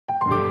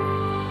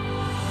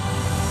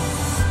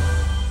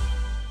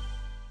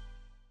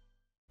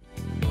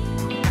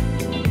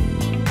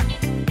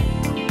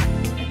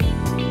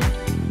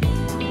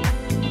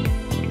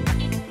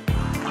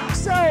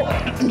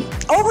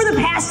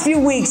the past few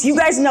weeks, you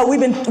guys know we've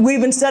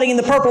been studying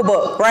the purple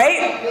book,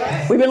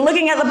 right? We've been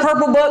looking at the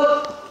purple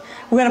book.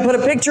 We're going to put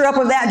a picture up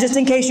of that just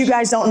in case you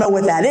guys don't know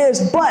what that is.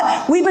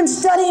 But we've been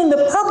studying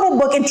the purple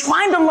book and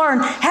trying to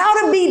learn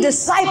how to be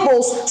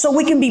disciples so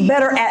we can be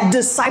better at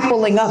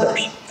discipling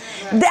others.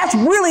 That's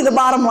really the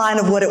bottom line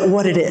of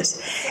what it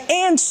is.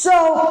 And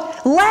so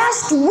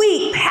last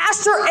week,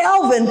 Pastor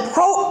Elvin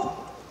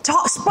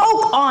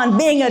spoke on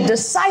being a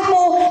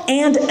disciple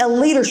and a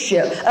leader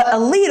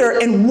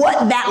and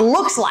what that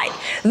looks like.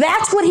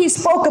 That's what he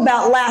spoke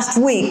about last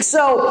week.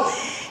 So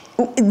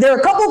there are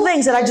a couple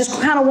things that I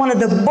just kind of wanted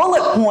to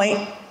bullet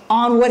point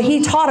on what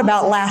he taught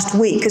about last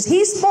week, because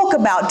he spoke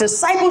about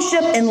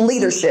discipleship and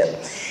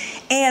leadership.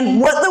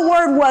 And what the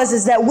word was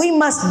is that we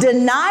must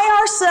deny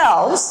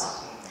ourselves,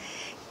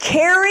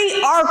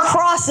 carry our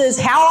crosses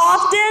how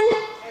often?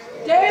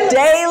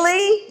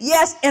 Daily.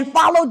 Yes, and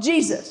follow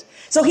Jesus.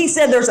 So he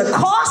said there's a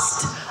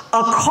cost,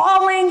 a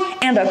calling,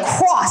 and a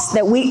cross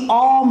that we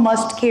all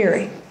must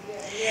carry.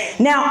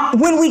 Now,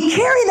 when we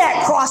carry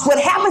that cross, what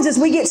happens is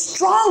we get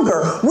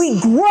stronger.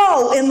 We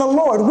grow in the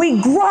Lord. We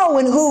grow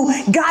in who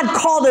God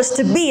called us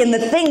to be and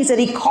the things that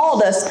he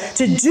called us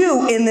to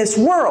do in this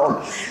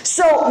world.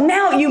 So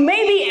now you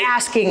may be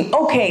asking,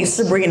 okay,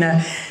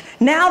 Sabrina,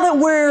 now that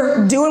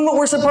we're doing what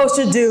we're supposed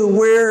to do,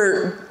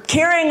 we're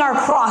carrying our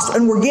cross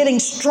and we're getting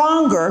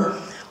stronger,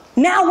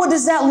 now what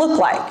does that look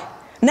like?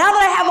 Now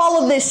that I have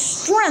all of this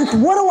strength,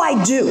 what do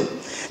I do?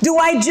 Do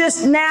I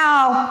just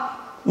now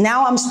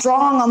I'm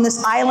strong on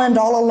this island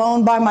all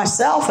alone by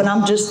myself, and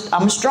I'm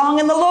strong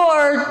in the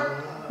Lord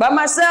by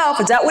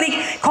myself? Is that what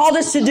he called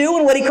us to do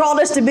and what he called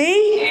us to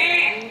be?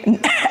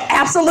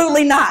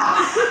 Absolutely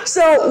not.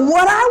 So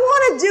what I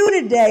want to do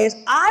today is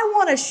I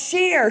want to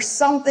share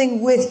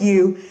something with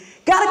you.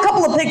 Got a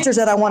couple of pictures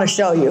that I want to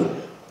show you.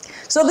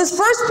 So this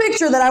first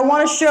picture that I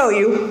want to show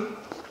you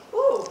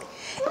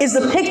is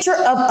a picture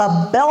of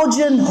a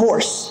Belgian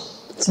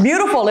horse. It's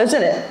beautiful,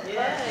 isn't it?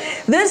 Yeah.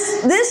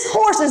 This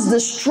horse is the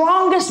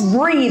strongest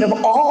breed of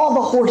all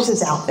the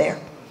horses out there.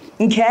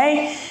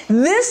 Okay?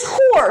 This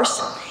horse,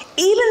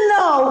 even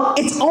though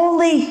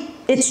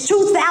it's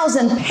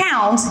 2,000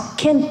 pounds,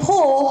 can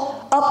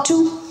pull up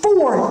to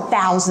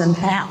 4,000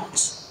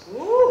 pounds.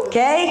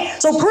 Okay?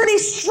 So pretty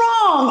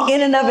strong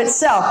in and of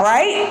itself,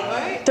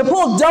 right? To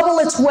pull double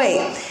its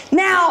weight.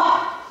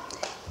 Now,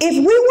 if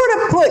we were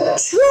to put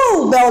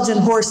 2 Belgian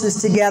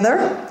horses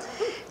together,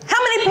 how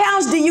many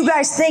pounds do you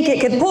guys think it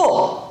could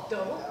pull?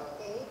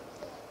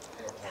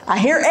 I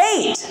hear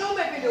 8. Don't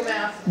make me do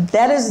math.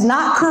 That is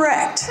not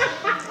correct.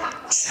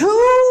 2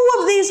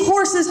 of these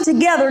horses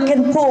together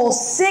can pull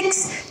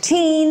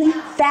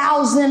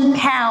 16,000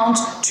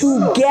 pounds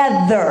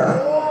together.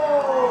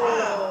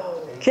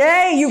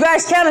 Okay, you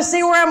guys kind of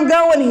see where I'm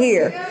going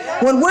here.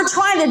 When we're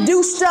trying to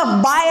do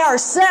stuff by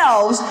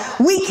ourselves,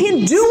 we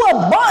can do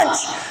a bunch,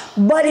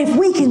 but if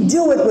we can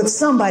do it with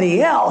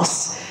somebody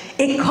else,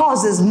 it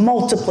causes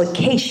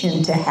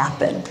multiplication to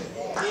happen.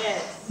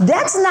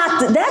 That's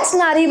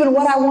not even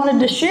what I wanted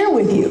to share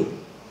with you.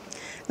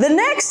 The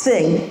next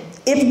thing,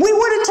 if we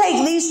were to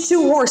take these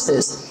 2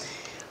 horses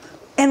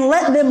and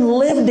let them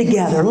live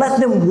together, let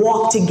them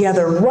walk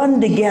together, run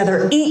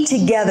together, eat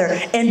together,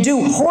 and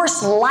do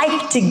horse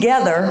life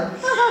together,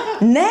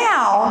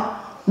 now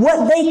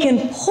what they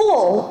can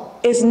pull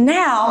is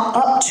now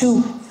up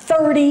to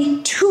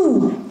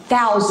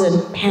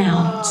 32,000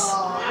 pounds.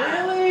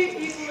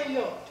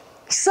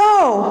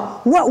 So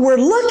what we're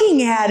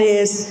looking at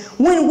is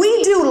when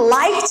we do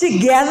life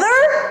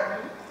together,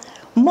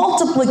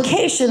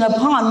 multiplication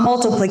upon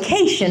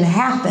multiplication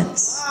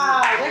happens.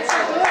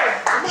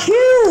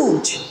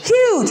 Huge,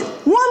 huge.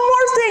 One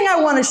more thing I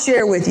want to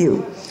share with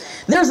you.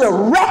 There's a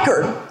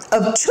record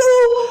of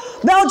 2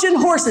 Belgian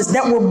horses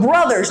that were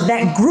brothers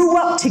that grew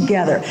up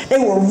together. They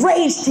were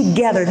raised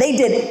together. They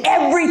did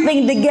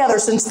everything together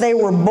since they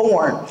were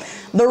born.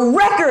 The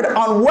record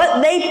on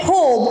what they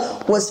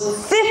pulled was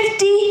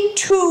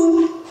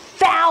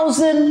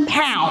 52,000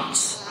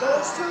 pounds.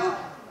 Those 2?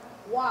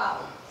 Wow.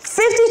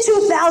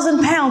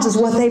 52,000 pounds is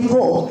what they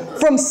pulled.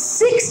 From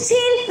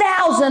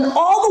 16,000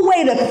 all the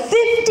way to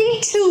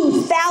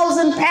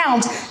 52,000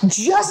 pounds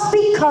just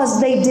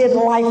because they did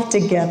life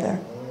together.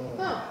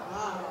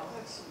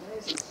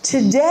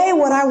 Today,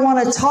 what I want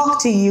to talk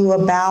to you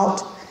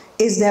about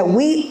is that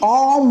we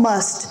all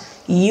must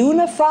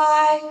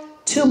unify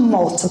to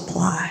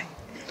multiply.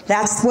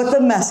 That's what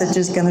the message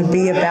is going to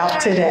be about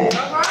today.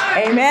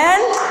 Amen?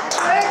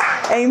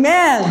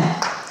 Amen.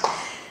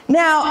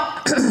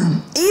 Now,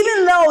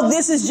 even though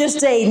this is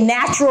just a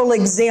natural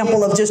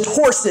example of just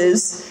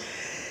horses,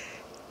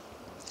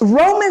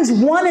 Romans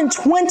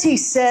 1:20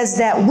 says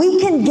that we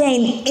can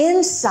gain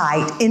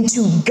insight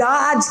into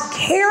God's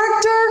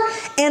character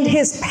and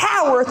his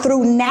power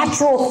through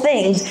natural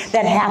things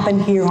that happen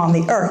here on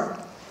the earth.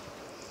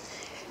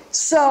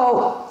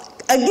 So,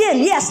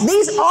 again, yes,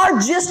 these are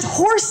just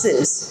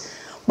horses,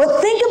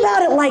 but think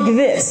about it like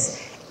this.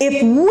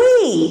 If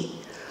we,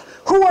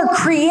 who are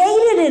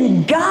created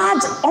in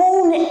God's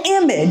own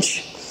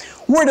image,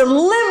 were to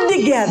live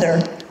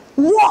together,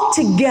 walk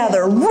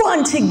together,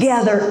 run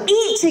together,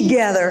 eat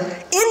together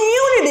in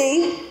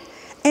unity,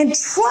 and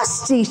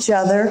trust each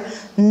other,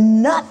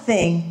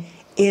 nothing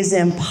is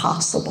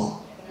impossible.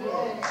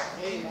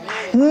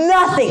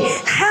 Nothing.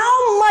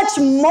 How much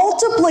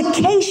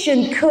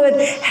multiplication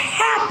could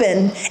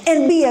happen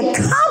and be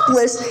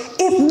accomplished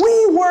if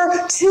we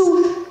were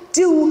to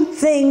do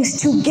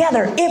things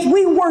together? If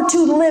we were to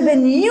live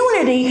in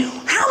unity,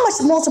 how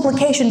much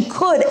multiplication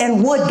could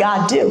and would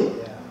God do?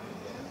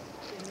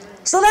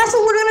 So that's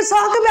what we're going to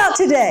talk about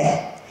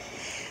today.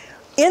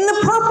 In the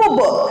purple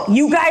book,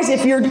 you guys,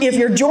 if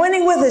you're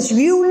joining with us,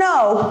 you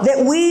know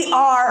that we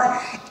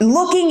are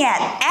looking at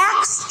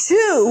Acts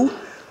 2,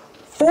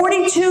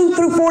 42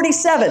 through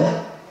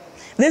 47.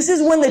 This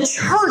is when the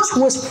church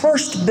was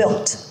first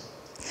built.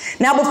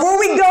 Now, before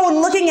we go and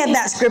looking at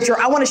that scripture,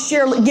 I want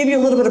to give you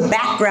a little bit of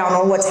background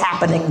on what's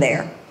happening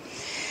there.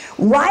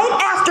 Right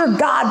after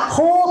God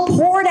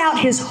poured out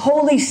his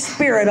Holy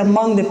Spirit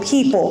among the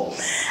people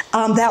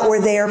that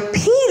were there,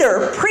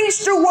 Peter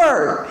preached a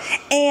word.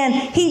 And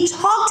he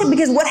talked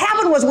because what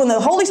happened was when the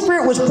Holy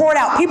Spirit was poured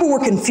out, people were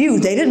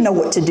confused. They didn't know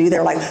what to do.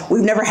 They're like,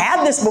 we've never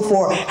had this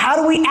before. How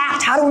do we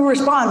act? How do we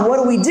respond?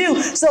 What do we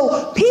do?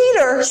 So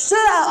Peter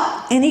stood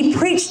up and he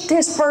preached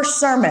his first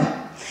sermon.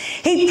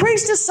 He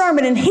preached a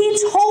sermon and he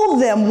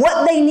told them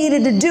what they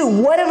needed to do,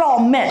 what it all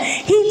meant.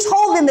 He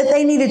told them that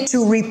they needed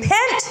to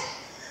repent,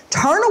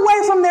 turn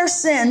away from their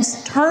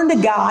sins, turn to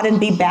God, and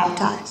be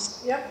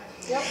baptized. Yep.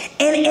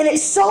 And it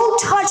so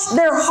touched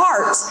their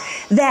hearts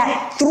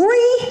that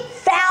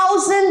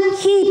 3,000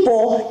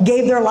 people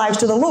gave their lives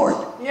to the Lord.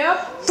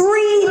 Yep.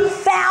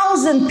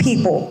 3,000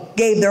 people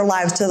gave their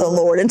lives to the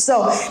Lord. And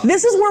so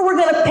this is where we're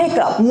going to pick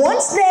up.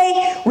 Once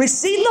they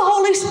received the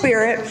Holy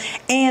Spirit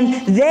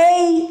and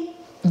they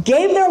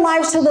gave their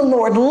lives to the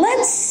Lord,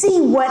 let's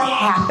see what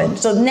happened.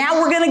 So now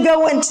we're going to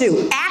go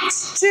into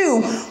Acts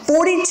 2,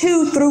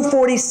 42 through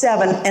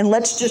 47, and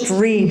let's just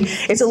read.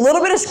 It's a little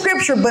bit of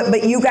scripture,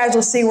 but you guys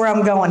will see where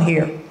I'm going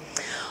here.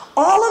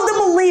 All of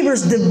the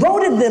believers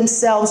devoted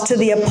themselves to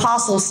the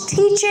apostles'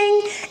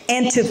 teaching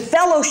and to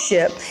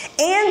fellowship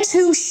and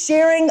to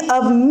sharing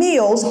of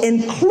meals,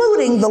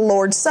 including the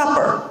Lord's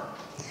Supper,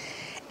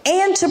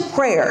 and to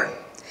prayer.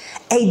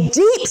 A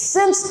deep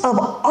sense of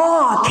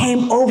awe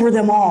came over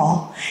them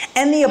all,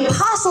 and the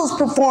apostles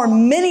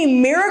performed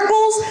many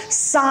miracles,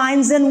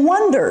 signs, and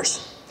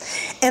wonders.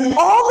 And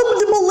all of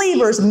the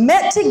believers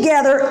met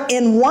together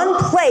in one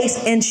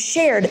place and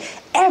shared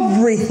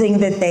everything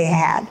that they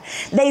had.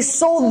 They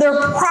sold their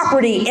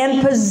property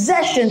and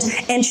possessions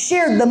and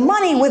shared the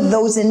money with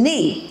those in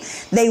need.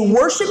 They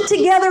worshiped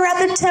together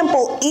at the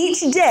temple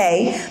each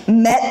day,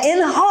 met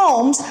in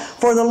homes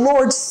for the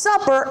Lord's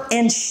Supper,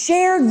 and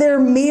shared their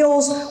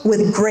meals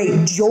with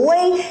great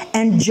joy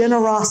and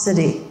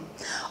generosity,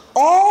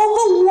 all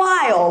the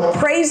while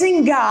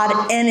praising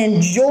God and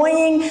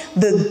enjoying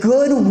the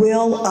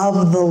goodwill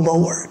of the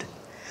Lord.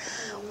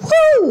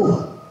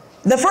 Woo!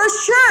 The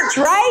first church,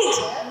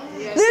 right?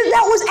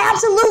 That was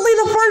absolutely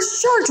the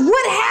first church.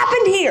 What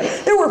happened here?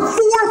 There were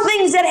 4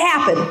 things that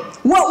happened.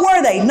 What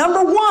were they?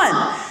 Number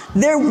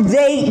 1,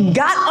 they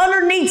got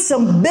underneath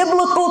some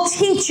biblical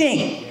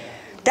teaching.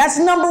 That's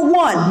number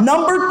 1.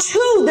 Number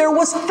 2, there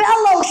was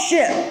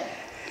fellowship.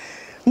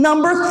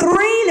 Number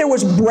 3, there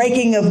was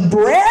breaking of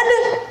bread.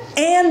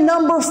 And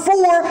number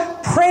 4,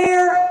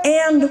 prayer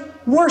and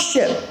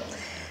worship.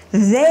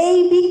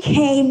 They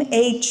became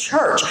a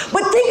church.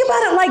 But think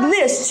about it like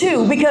this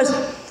too, because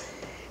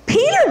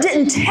Peter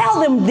didn't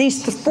tell them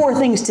these 4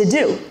 things to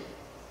do.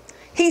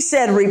 He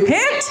said,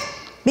 repent,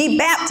 be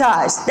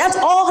baptized. That's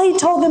all he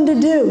told them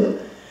to do.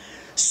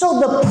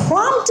 So the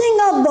prompting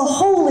of the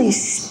Holy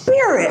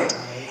Spirit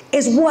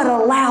is what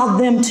allowed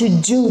them to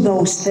do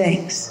those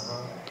things.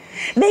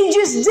 They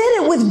just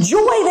did it with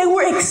joy. They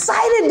were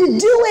excited to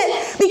do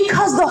it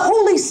because the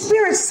Holy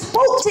Spirit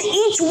spoke to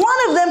each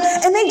one of them,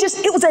 and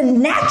it was a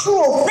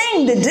natural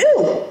thing to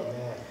do.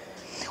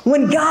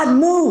 When God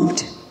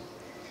moved,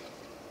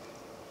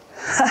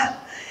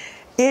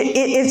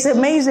 it's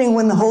amazing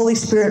when the Holy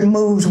Spirit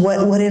moves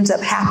what ends up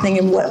happening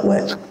and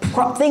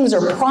what things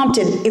are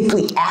prompted if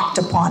we act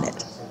upon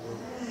it.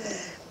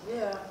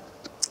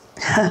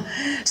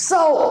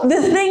 So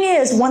the thing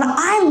is, when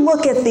I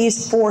look at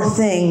these 4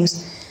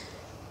 things,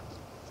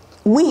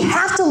 we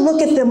have to look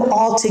at them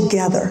all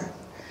together.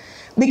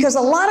 Because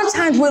a lot of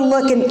times we're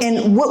looking,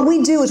 and what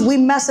we do is we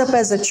mess up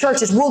as a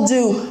church is we'll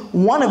do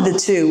one of the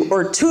 2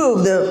 or 2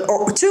 of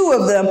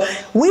them.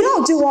 We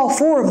don't do all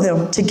 4 of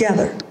them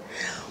together.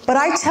 But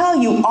I tell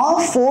you, all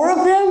 4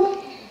 of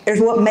them is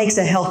what makes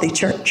a healthy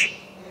church.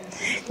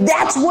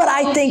 That's what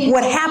I think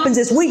what happens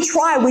is we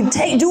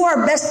do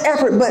our best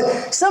effort,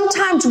 but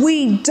sometimes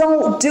we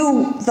don't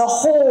do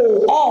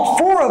all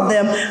 4 of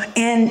them,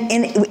 and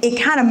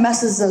it kind of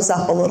messes us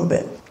up a little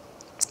bit.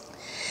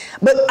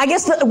 But I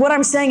guess what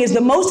I'm saying is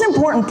the most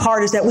important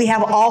part is that we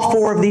have all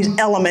 4 of these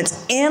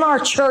elements in our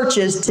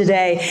churches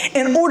today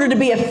in order to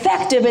be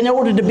effective, in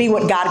order to be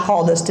what God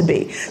called us to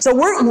be. So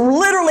we're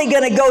literally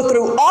going to go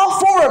through all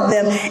 4 of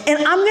them,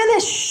 and I'm going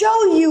to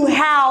show you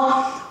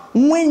how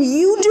when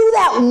you do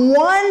that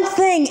one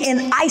thing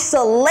in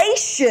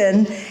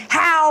isolation,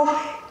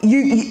 how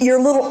you're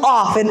a little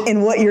off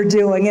in what you're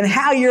doing and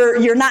how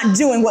you're not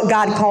doing what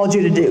God called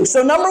you to do.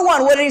 So number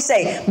one, what did he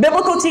say?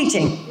 Biblical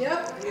teaching.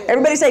 Yep.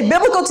 Everybody say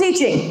biblical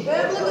teaching.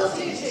 Biblical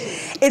teaching.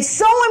 It's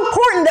so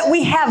important that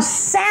we have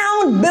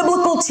sound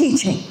biblical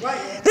teaching.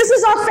 Right. This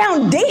is our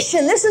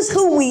foundation. This is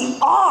who we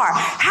are.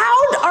 How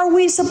are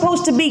we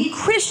supposed to be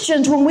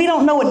Christians when we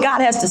don't know what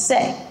God has to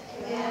say?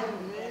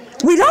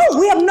 We don't.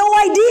 We have no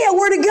idea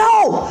where to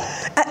go.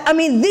 I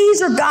mean,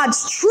 these are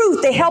God's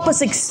truth. They help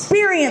us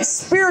experience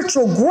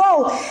spiritual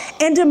growth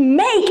and to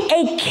make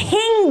a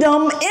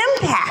kingdom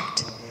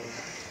impact.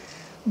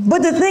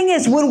 But the thing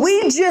is, when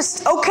we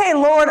just, okay,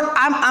 Lord,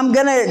 I'm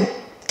going to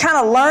kind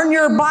of learn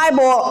your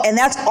Bible and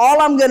that's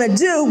all I'm going to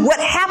do, what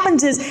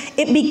happens is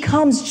it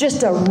becomes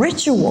just a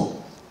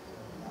ritual.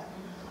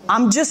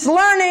 I'm just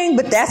learning,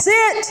 but that's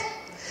it.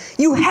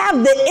 You have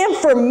the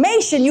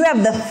information, you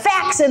have the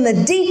facts and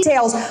the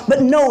details,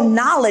 but no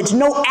knowledge,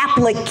 no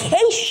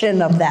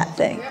application of that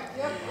thing.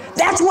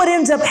 That's what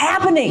ends up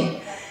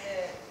happening.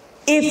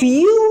 If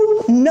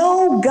you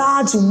know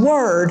God's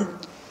word,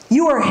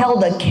 you are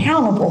held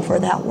accountable for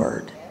that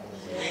word.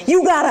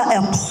 You got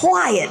to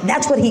apply it.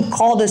 That's what he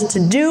called us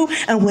to do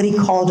and what he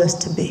called us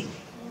to be.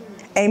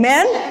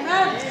 Amen?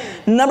 Amen.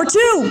 Number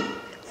 2,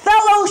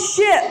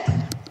 fellowship.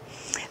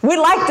 We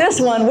like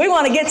this one. We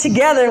want to get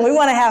together and we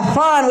want to have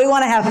fun. We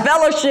want to have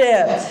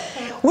fellowship.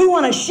 We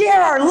want to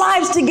share our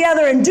lives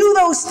together and do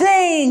those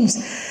things.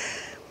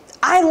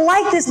 I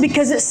like this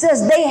because it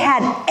says they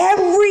had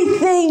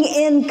everything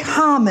in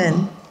common.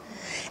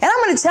 And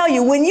I'm going to tell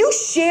you, when you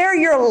share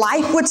your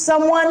life with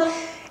someone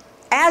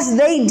as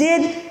they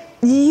did,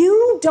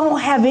 you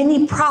don't have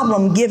any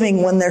problem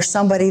giving when there's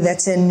somebody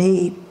that's in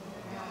need.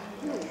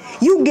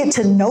 You get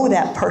to know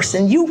that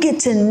person. You get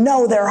to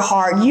know their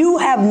heart. You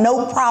have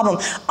no problem.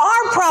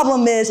 Our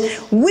problem is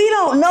we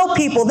don't know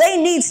people.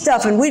 They need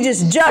stuff and we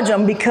just judge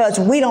them because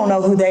we don't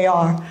know who they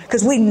are,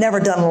 because we've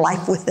never done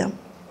life with them.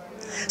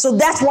 So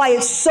that's why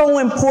it's so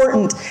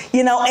important,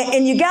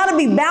 and you got to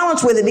be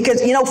balanced with it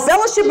because,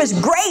 fellowship is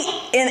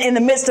great in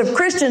the midst of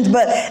Christians,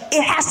 but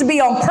it has to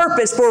be on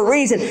purpose for a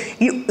reason.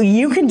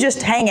 You can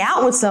just hang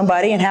out with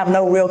somebody and have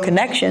no real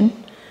connection.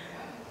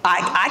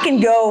 I can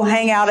go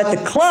hang out at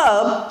the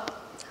club.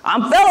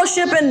 I'm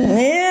fellowshipping.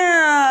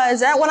 Yeah,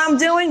 is that what I'm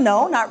doing?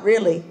 No, not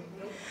really.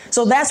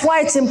 So that's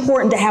why it's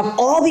important to have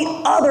all the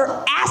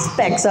other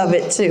aspects of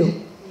it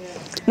too.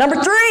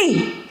 Number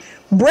 3,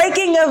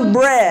 breaking of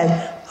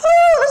bread.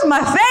 Oh, this is my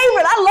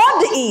favorite. I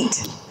love to eat.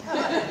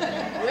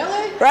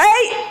 Really?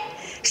 Right?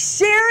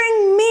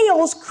 Sharing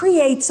meals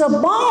creates a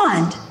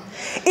bond.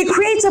 It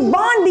creates a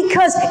bond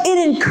because it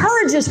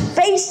encourages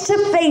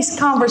face-to-face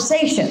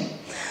conversation.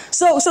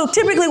 So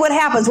typically what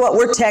happens,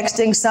 we're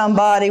texting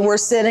somebody, we're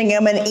sending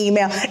them an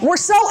email. We're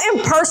so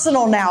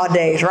impersonal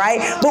nowadays, right?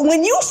 But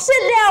when you sit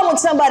down with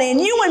somebody and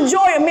you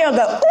enjoy a meal,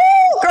 go,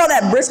 ooh, girl,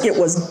 that brisket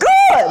was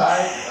good.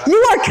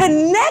 You are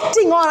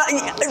connecting on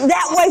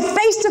that way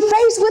face to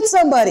face with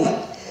somebody.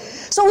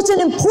 So it's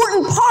an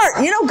important part.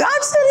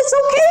 God said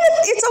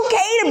it's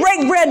okay to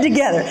break bread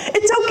together.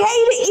 It's okay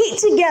to eat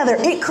together.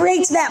 It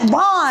creates that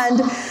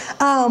bond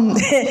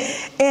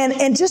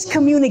and just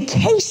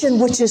communication,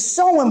 which is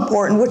so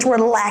important, which we're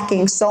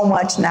lacking so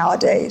much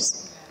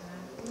nowadays.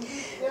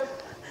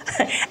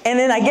 And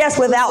then I guess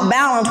without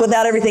balance,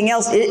 without everything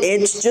else,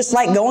 it's just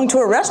like going to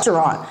a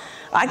restaurant.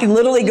 I can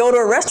literally go to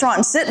a restaurant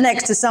and sit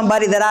next to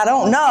somebody that I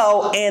don't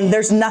know, and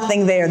there's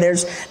nothing there.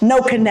 There's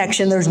no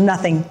connection. There's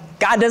nothing.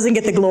 God doesn't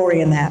get the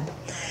glory in that.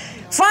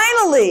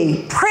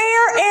 Finally,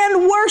 prayer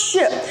and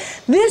worship.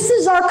 This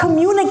is our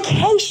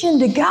communication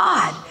to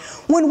God.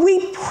 When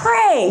we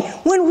pray,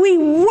 when we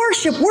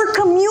worship, we're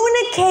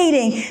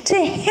communicating to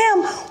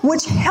Him,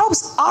 which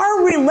helps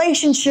our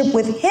relationship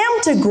with Him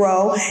to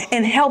grow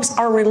and helps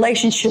our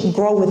relationship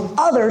grow with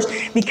others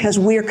because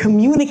we're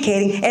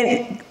communicating.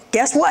 And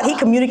guess what? He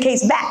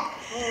communicates back.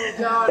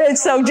 And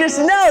so just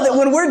know that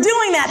when we're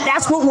doing that,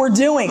 that's what we're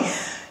doing.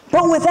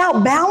 But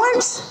without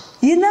balance,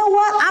 you know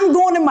what? I'm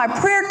going in my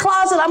prayer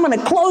closet. I'm going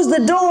to close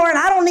the door and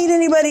I don't need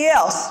anybody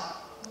else.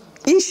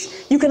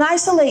 You can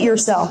isolate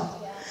yourself.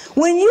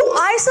 When you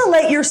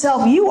isolate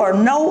yourself, you are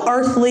no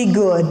earthly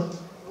good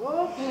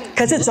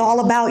because it's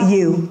all about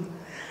you.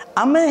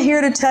 I'm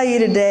here to tell you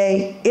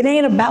today, it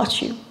ain't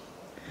about you.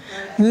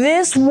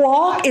 This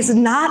walk is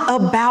not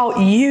about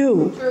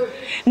you.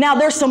 Now,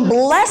 there's some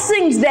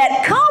blessings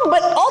that come,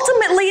 but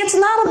ultimately it's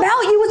not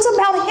about you. It's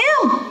about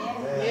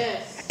Him.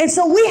 Yes. And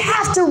so we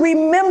have to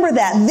remember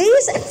that.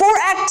 These 4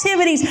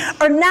 activities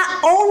are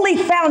not only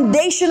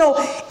foundational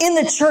in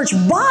the church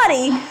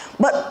body,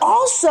 but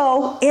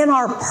also in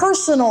our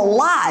personal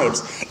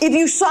lives. If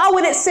you saw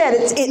what it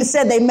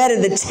said they met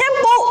at the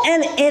temple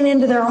and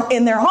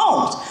in their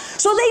homes.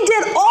 So they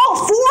did all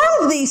 4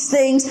 of these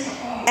things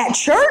at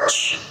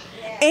church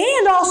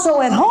and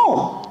also at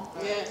home.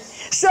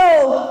 Yes.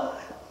 So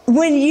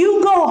when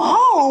you go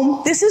home,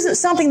 home, this isn't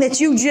something that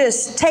you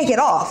just take it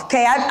off.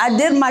 Okay, I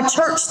did my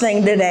church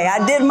thing today.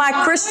 I did my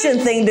Christian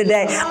thing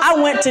today. I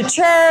went to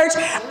church.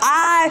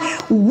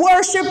 I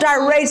worshiped.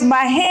 I raised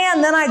my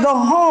hand. Then I go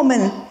home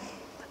and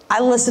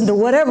I listen to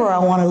whatever I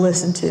want to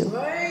listen to.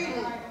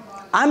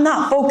 I'm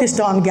not focused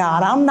on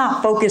God. I'm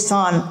not focused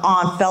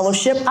on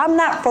fellowship. I'm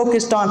not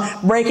focused on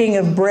breaking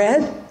of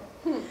bread.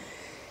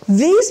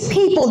 These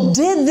people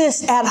did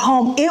this at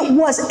home. It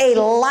was a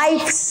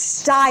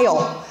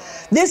lifestyle.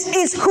 This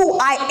is who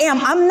I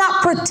am. I'm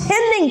not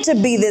pretending to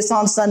be this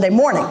on Sunday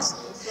mornings.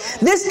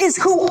 This is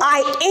who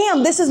I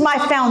am. This is my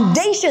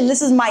foundation.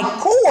 This is my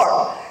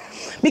core.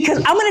 Because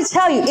I'm going to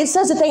tell you, it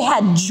says that they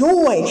had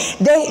joy.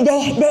 They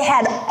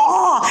had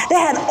awe. They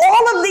had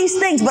all of these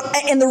things.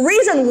 And the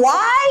reason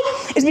why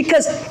is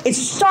because it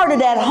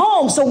started at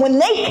home. So when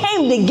they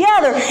came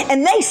together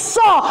and they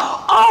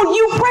saw, oh,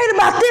 you prayed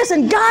about this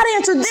and God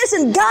answered this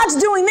and God's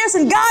doing this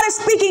and God is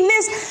speaking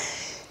this.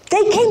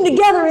 They came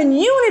together in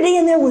unity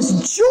and there was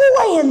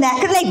joy in that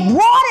because they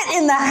brought it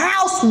in the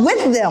house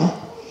with them.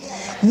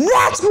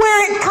 That's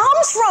where it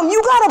comes from.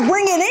 You got to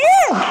bring it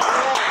in.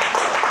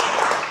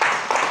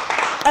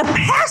 A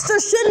pastor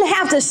shouldn't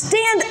have to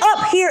stand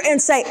up here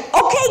and say, okay,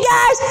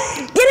 guys,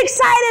 get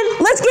excited.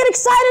 Let's get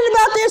excited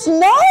about this.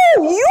 No,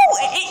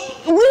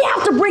 we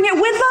have to bring it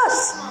with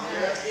us.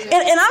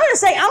 And I'm going to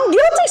say, I'm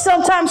guilty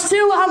sometimes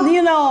too.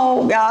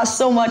 Gosh,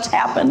 so much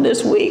happened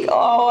this week.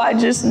 Oh, I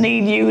just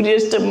need you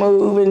just to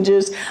move and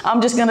I'm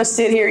just going to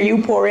sit here.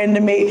 You pour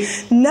into me.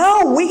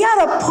 No, we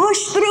got to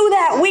push through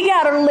that. We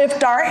got to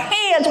lift our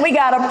hands. We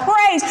got to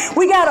praise.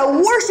 We got to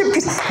worship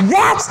because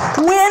that's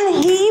when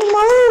he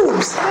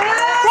moves.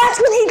 That's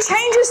when he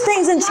changes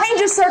things and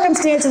changes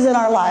circumstances in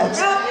our lives.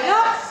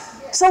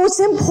 So it's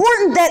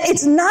important that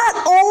it's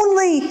not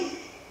only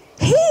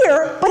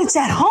here, but it's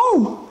at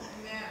home.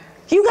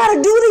 You got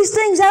to do these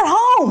things at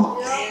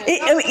home.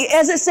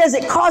 As it says,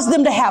 it caused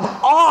them to have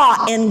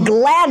awe and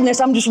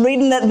gladness. I'm just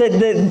reading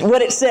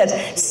what it says.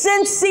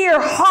 Sincere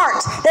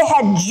hearts. They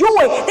had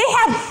joy. They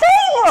had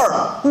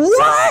favor.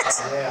 What?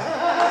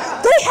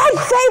 They had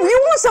favor. You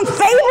want some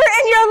favor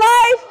in your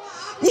life?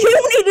 You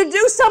need to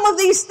do some of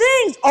these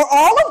things, or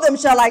all of them,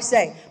 shall I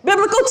say.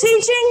 Biblical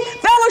teaching,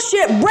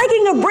 fellowship,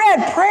 breaking of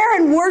bread, prayer,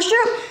 and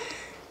worship.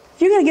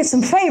 You're going to get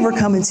some favor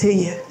coming to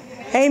you.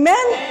 Amen?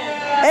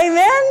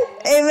 Amen?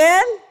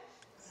 Amen?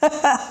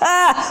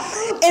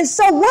 And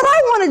so what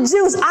I want to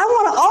do is I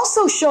want to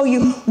also show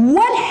you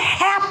what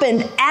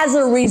happened as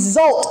a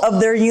result of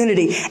their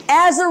unity.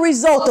 As a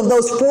result of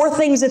those 4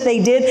 things that they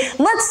did.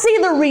 Let's see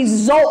the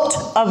result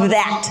of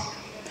that.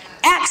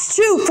 Acts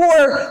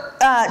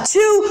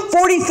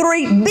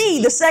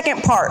 2:43b, the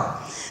second part.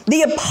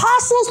 The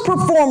apostles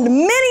performed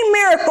many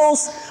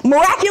miracles,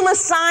 miraculous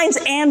signs,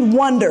 and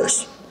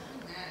wonders.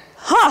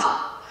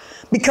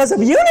 Because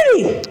of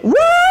unity.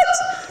 What?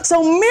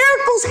 So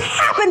miracles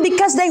happened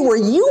because they were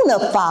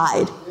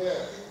unified.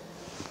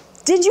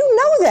 Did you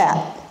know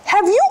that?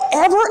 Have you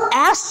ever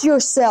asked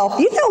yourself,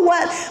 you know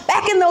what?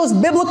 Back in those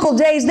biblical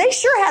days, they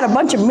sure had a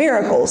bunch of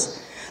miracles.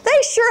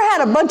 They sure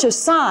had a bunch of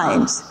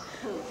signs.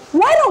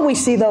 Why don't we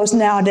see those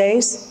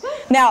nowadays?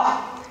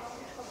 Now,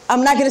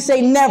 I'm not going to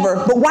say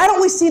never, but why don't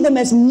we see them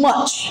as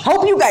much?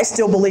 Hope you guys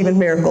still believe in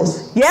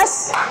miracles.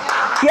 Yes?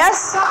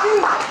 Yes?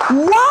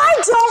 Why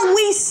don't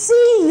we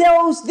see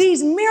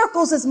these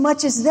miracles as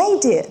much as they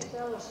did?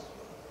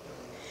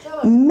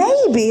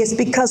 Maybe it's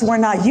because we're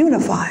not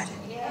unified.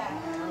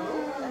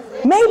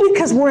 Maybe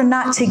because we're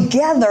not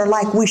together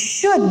like we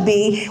should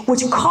be,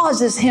 which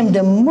causes him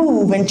to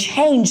move and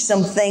change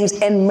some things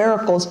and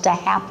miracles to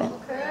happen.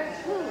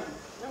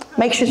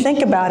 Makes you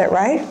think about it,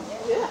 right?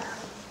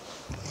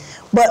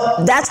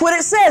 But that's what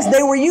it says.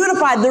 They were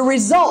unified. The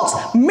results,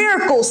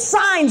 miracles,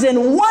 signs,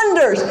 and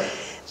wonders,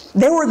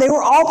 they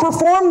were all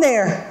performed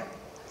there.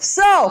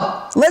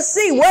 So, let's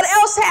see. What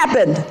else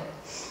happened?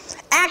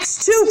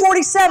 Acts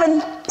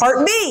 2:47,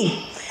 part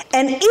B.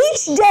 And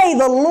each day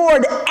the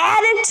Lord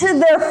added to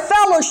their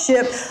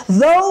fellowship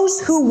those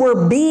who were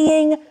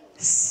being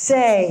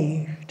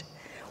saved.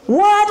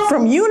 What?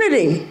 From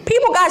unity.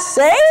 People got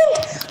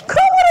saved?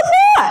 Who would have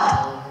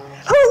thought?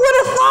 Who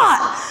would have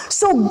thought?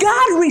 So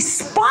God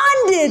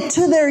responded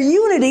to their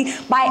unity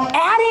by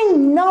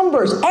adding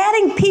numbers,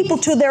 adding people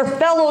to their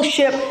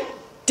fellowship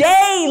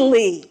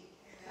daily.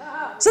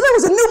 So there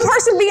was a new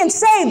person being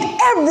saved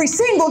every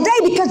single day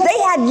because they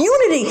had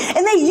unity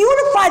and they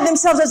unified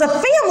themselves as a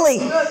family.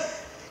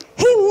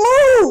 He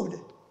moved.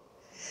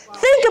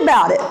 Think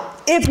about it.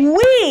 If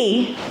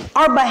we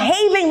are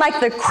behaving like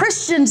the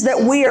Christians that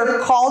we are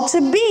called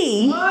to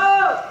be,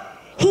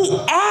 he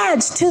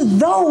adds to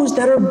those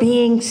that are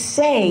being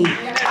saved.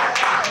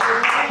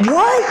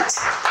 What?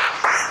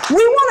 We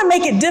want to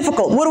make it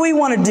difficult. What do we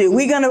want to do?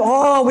 We got to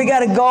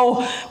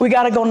go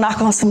knock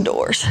on some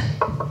doors.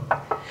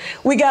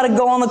 We got to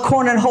go on the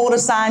corner and hold a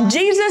sign.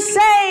 Jesus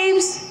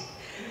saves.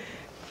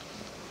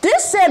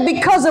 This said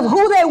because of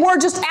who they were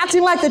just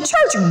acting like the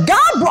church,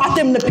 God brought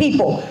them to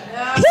people.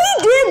 He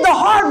did the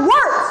hard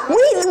work.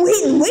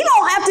 We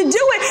don't have to do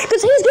it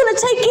because he's going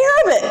to take care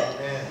of it.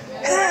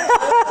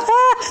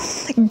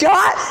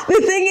 God,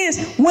 the thing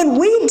is, when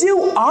we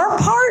do our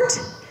part,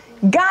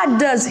 God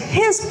does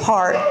his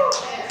part.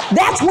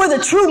 That's where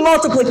the true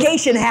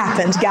multiplication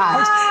happens,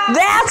 guys.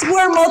 That's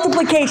where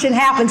multiplication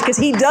happens, because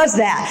he does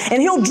that.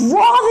 And he'll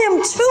draw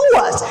them to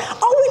us.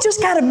 All we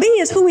just got to be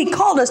is who he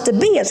called us to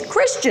be as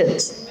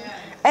Christians.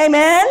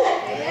 Amen?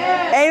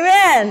 Amen.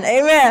 Amen.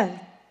 Amen.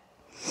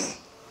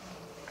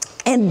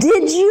 And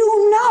did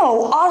you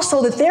know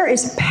also that there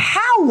is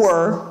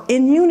power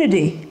in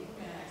unity?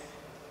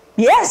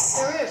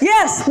 Yes.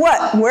 Yes.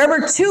 What?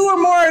 Wherever two or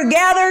more are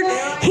gathered,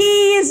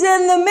 he is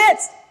in the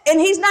midst. And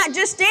he's not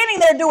just standing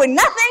there doing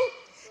nothing.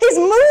 He's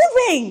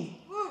moving.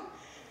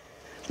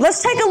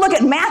 Let's take a look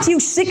at Matthew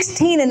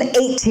 16 and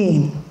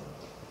 18.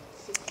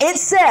 It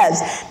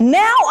says,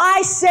 now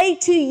I say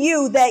to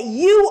you that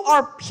you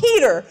are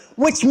Peter,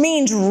 which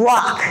means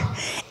rock.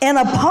 And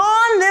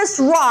upon this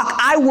rock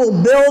I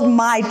will build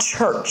my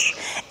church.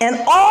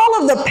 And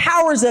all of the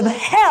powers of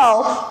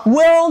hell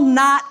will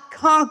not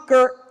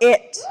conquer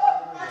it.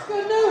 That's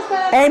good news,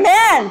 man.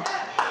 Amen.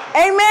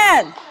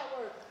 Amen.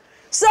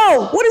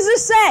 So, what does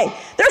this say?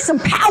 There's some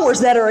powers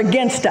that are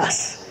against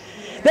us.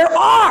 There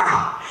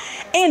are.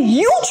 And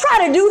you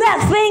try to do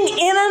that thing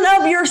in and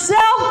of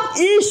yourself,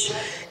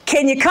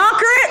 can you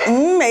conquer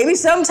it? Maybe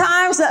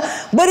sometimes.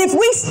 But if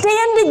we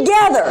stand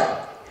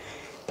together,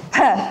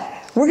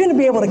 we're going to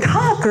be able to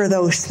conquer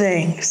those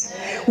things.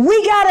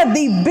 We got to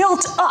be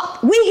built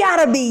up. We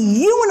got to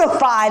be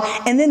unified,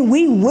 and then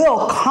we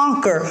will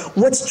conquer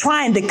what's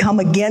trying to come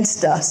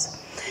against us.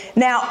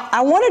 Now,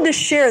 I wanted to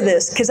share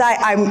this because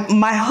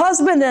my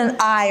husband and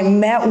I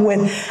met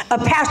with a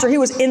pastor. He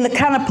was in the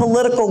kind of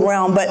political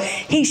realm, but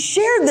he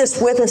shared this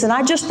with us, and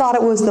I just thought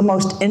it was the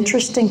most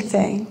interesting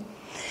thing.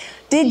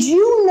 Did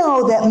you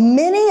know that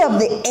many of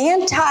the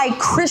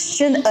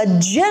anti-Christian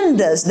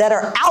agendas that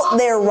are out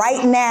there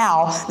right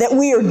now that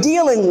we are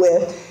dealing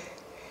with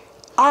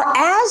are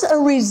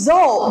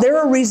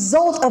they're a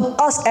result of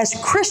us as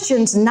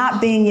Christians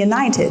not being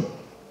united?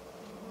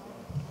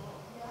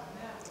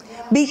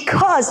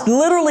 Because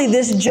literally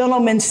this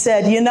gentleman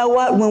said, you know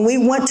what, when we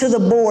went to the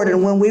board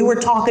and when we were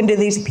talking to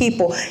these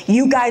people,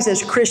 you guys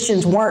as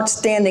Christians weren't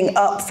standing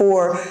up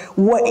for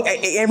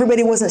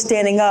everybody wasn't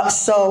standing up.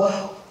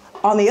 So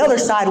on the other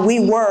side, we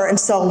were. And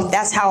so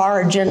that's how our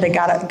agenda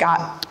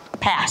got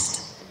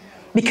passed.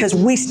 Because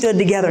we stood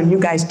together and you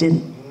guys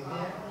didn't.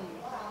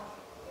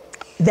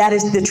 That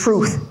is the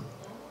truth.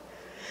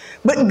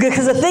 But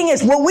because the thing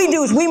is, what we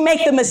do is we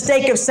make the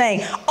mistake of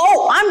saying,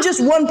 oh, I'm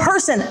just one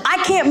person. I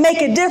can't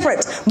make a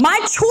difference. My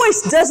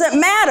choice doesn't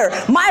matter.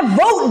 My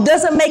vote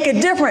doesn't make a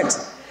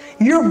difference.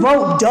 Your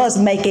vote does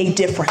make a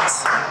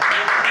difference.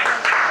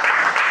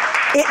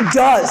 It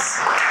does.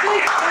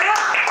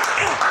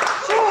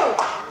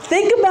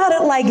 Think about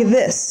it like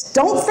this.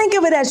 Don't think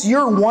of it as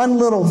your one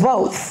little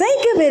vote.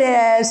 Think of it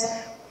as,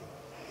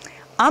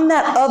 I'm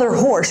that other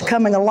horse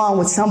coming along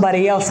with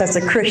somebody else that's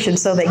a Christian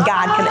so that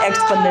God can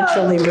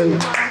exponentially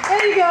move.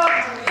 There you go.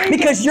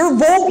 Because your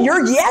vote,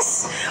 your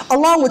yes,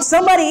 along with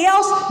somebody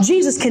else,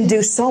 Jesus can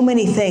do so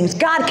many things.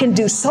 God can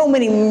do so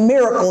many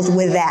miracles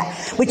with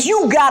that. But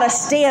you got to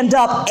stand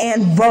up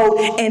and vote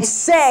and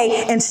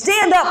say and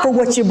stand up for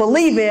what you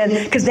believe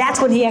in, because that's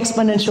when he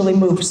exponentially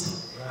moves.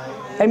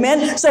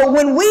 Amen? So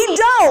when we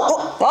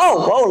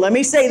don't, let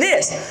me say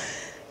this.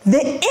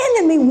 The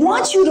enemy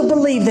wants you to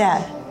believe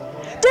that.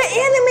 The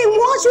enemy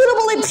wants you to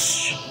believe,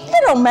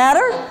 it don't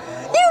matter.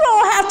 You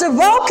don't have to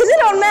vote because it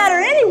don't matter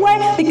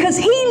anyway, because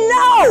he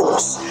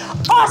knows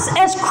us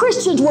as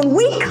Christians, when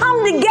we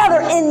come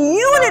together in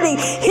unity,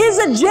 his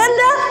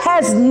agenda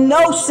has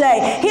no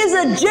say. His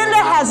agenda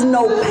has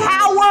no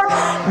power,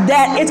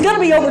 that it's going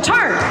to be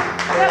overturned.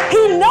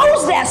 He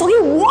knows that, so he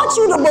wants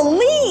you to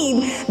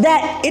believe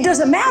that it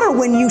doesn't matter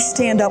when you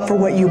stand up for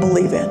what you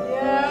believe in.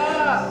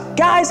 Yeah.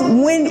 Guys,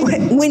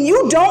 when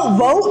you don't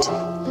vote,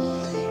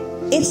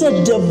 it's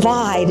a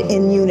divide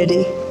in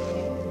unity.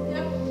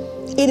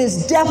 It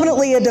is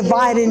definitely a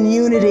divide in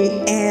unity,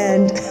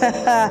 and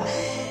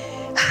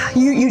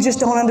you just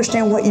don't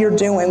understand what you're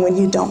doing when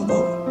you don't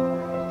vote.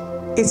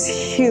 It's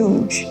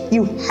huge.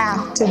 You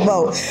have to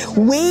vote.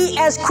 We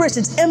as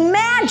Christians,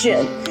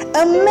 imagine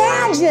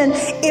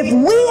if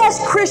we as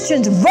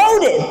Christians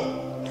voted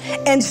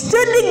and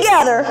stood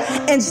together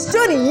and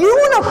stood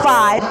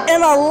unified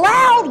and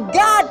allowed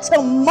God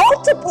to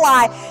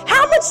multiply,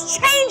 how much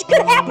change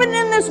could happen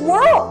in this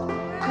world?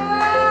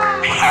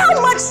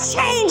 How much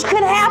change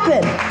could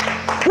happen?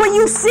 What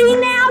you see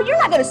now, you're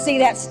not going to see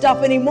that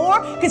stuff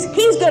anymore, because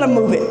he's going to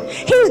move it.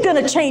 He's going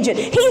to change it.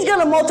 He's going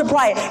to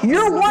multiply it.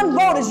 Your one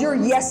vote is your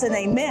yes and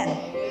amen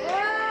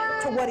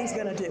to what he's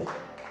going to do.